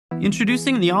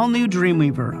Introducing the all-new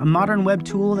Dreamweaver, a modern web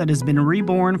tool that has been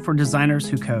reborn for designers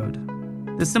who code.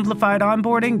 The simplified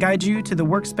onboarding guides you to the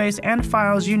workspace and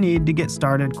files you need to get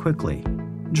started quickly.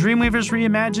 Dreamweaver's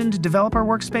reimagined developer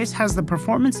workspace has the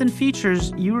performance and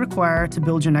features you require to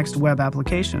build your next web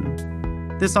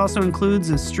application. This also includes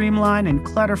a streamlined and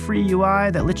clutter-free UI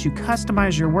that lets you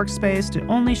customize your workspace to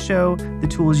only show the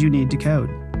tools you need to code.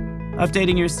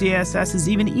 Updating your CSS is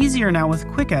even easier now with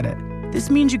Quick Edit. This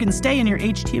means you can stay in your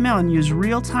HTML and use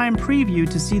real-time preview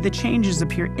to see the changes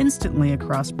appear instantly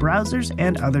across browsers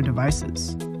and other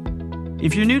devices.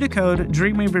 If you're new to code,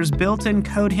 Dreamweaver's built-in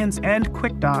code hints and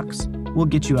quick docs will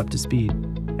get you up to speed.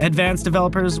 Advanced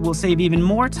developers will save even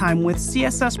more time with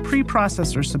CSS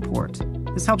Preprocessor support.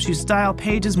 This helps you style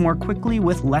pages more quickly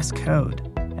with less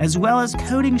code, as well as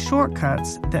coding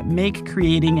shortcuts that make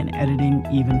creating and editing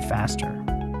even faster.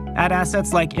 Add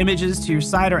assets like images to your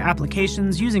site or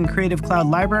applications using Creative Cloud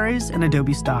libraries and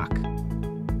Adobe Stock.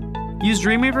 Use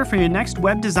Dreamweaver for your next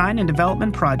web design and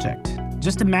development project.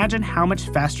 Just imagine how much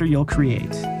faster you'll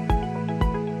create.